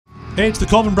Hey, it's the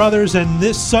Colvin Brothers, and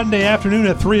this Sunday afternoon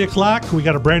at 3 o'clock, we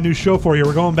got a brand new show for you.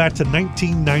 We're going back to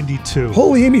 1992.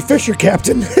 Holy Amy Fisher,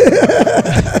 Captain.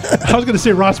 I was going to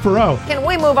say Ross Perot. Can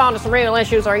we move on to some real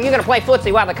issues, or are you going to play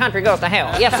footsie while the country goes to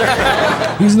hell? Yes,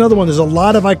 sir. He's another one. There's a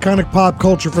lot of iconic pop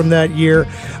culture from that year,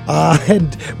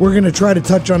 and we're going to try to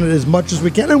touch on it as much as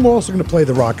we can, and we're also going to play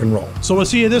the rock and roll. So we'll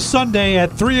see you this Sunday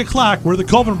at 3 o'clock. We're the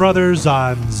Colvin Brothers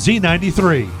on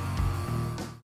Z93.